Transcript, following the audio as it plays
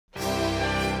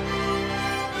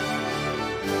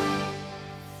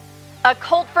A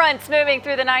cold front's moving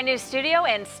through the 9 News studio,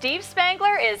 and Steve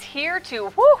Spangler is here to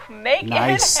make it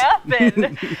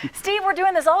happen. Steve, we're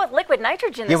doing this all with liquid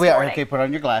nitrogen this morning. Yeah, we are. Okay, put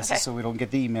on your glasses so we don't get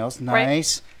the emails.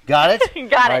 Nice. Right. Got it? Got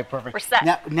it. All right, perfect. We're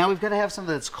set. Now we've got to have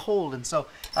something that's cold, and so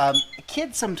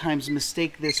kids sometimes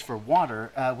mistake this for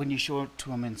water when you show it to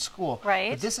them in school.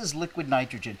 Right. But this is liquid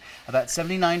nitrogen. About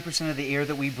 79% of the air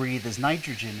that we breathe is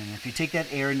nitrogen, and if you take that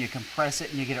air and you compress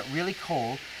it and you get it really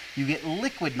cold, you get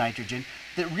liquid nitrogen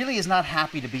that really is not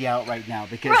happy to be out right now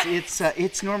because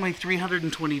it's normally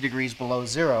 320 degrees below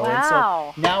zero. Wow.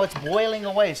 And so now it's boiling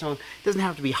away. So it doesn't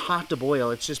have to be hot to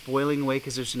boil. It's just boiling away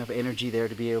because there's enough energy there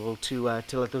to be able to let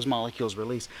those molecules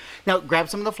release. Now grab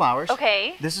some of the flowers.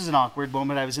 Okay. This is an awkward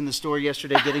moment. I was in the store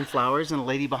yesterday getting flowers, and a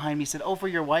lady behind me said, "Oh, for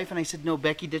your wife?" And I said, "No,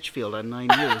 Becky Ditchfield on 9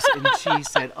 News." And she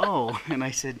said, "Oh," and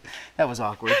I said, "That was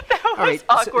awkward." That was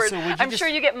awkward. So I'm sure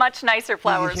you get much nicer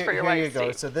flowers for your wife. Here you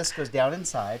go. So this goes down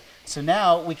inside. So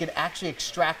now we can actually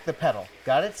extract the petal.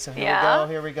 Got it? So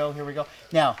here we go.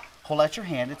 Now, hold out your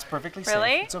hand. It's perfectly safe.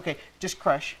 Really? It's okay. Just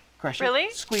crush it. Really?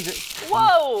 Squeeze it.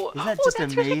 Whoa! Isn't that just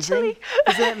amazing?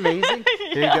 Isn't that amazing?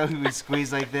 Yeah. There you go. We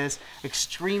squeeze like this.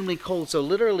 Extremely cold. So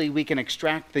literally we can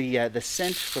extract the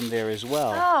scent from there as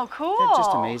well. Oh, cool. That's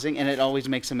just amazing. And it always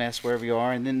makes a mess wherever you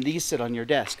are. And then these sit on your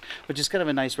desk, which is kind of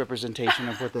a nice representation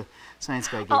of what the science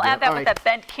guy gave you. I'll add that with that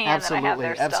bent can that I have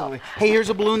there still. Absolutely. Hey, here's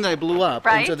a balloon that I blew up.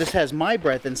 Right. And so this has my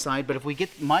breath inside, but if we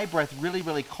get my breath really,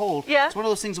 really cold, it's one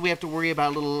of those things that we have to worry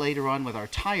about a little later on with our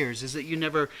tires, is that you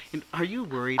never, are you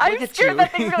worried? I'm scared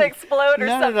that thing's going to explode or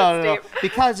something, No. Steve.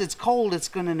 Because it's cold, it's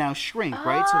going to now shrink,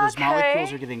 right? So those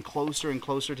molecules are getting closer and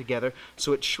closer together,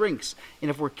 so it shrinks. And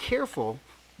if we're careful,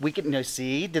 we can,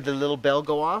 see, did the little bell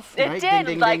go off? It right? did, Ding,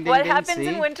 ding, like ding, what ding, happens see?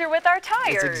 in winter with our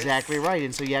tires. That's exactly right,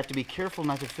 and so you have to be careful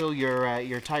not to fill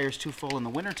your tires too full in the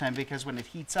wintertime, because when it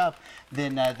heats up,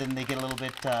 then they get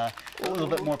a little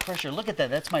bit more pressure. Look at that,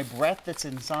 that's my breath that's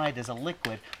inside as a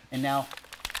liquid, and now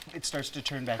it starts to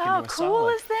turn back into a solid. How cool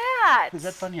is that? Is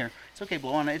that fun here? It's okay,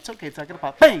 blow on it. It's okay. It's not gonna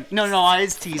pop. Bang! No, I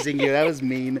was teasing you. That was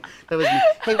mean. That was mean.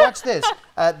 Hey, watch this.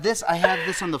 I have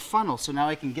this on the funnel, so now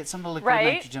I can get some of the liquid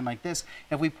nitrogen like this.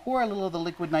 And if we pour a little of the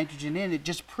liquid nitrogen in, it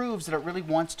just proves that it really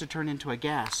wants to turn into a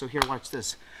gas. So here, watch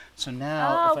this. So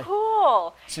now,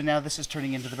 cool. So now this is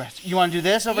turning into the rest. You want to do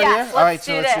this over here? All right,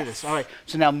 so let's do do this. All right.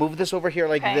 So now move this over here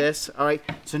like this. All right.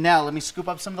 So now let me scoop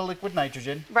up some of the liquid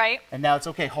nitrogen. Right. And now it's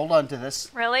okay. Hold on to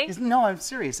this. Really? No, I'm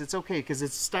serious. It's okay because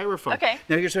it's styrofoam. Okay.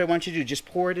 Now here's what I want you to do. Just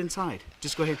pour it inside.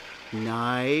 Just go ahead.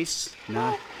 Nice.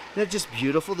 Nice. Isn't that just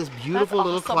beautiful? This beautiful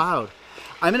little cloud.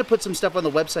 I'm going to put some stuff on the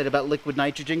website about liquid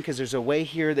nitrogen because there's a way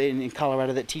here in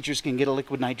Colorado that teachers can get a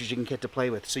liquid nitrogen kit to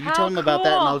play with. So you tell them about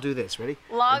that and I'll do this. Ready?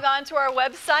 Log on to our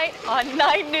website on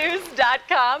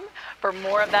 9news.com for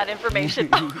more of that information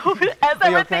as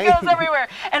everything goes everywhere.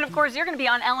 And of course, you're going to be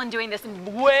on Ellen doing this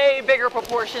in way bigger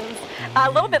proportions a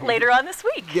little bit later on this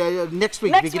week. Yeah, next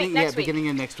week. Beginning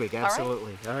of next week.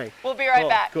 Absolutely. All right. We'll be right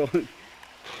back. Cool.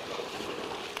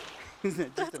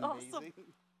 Isn't that just That's amazing? awesome.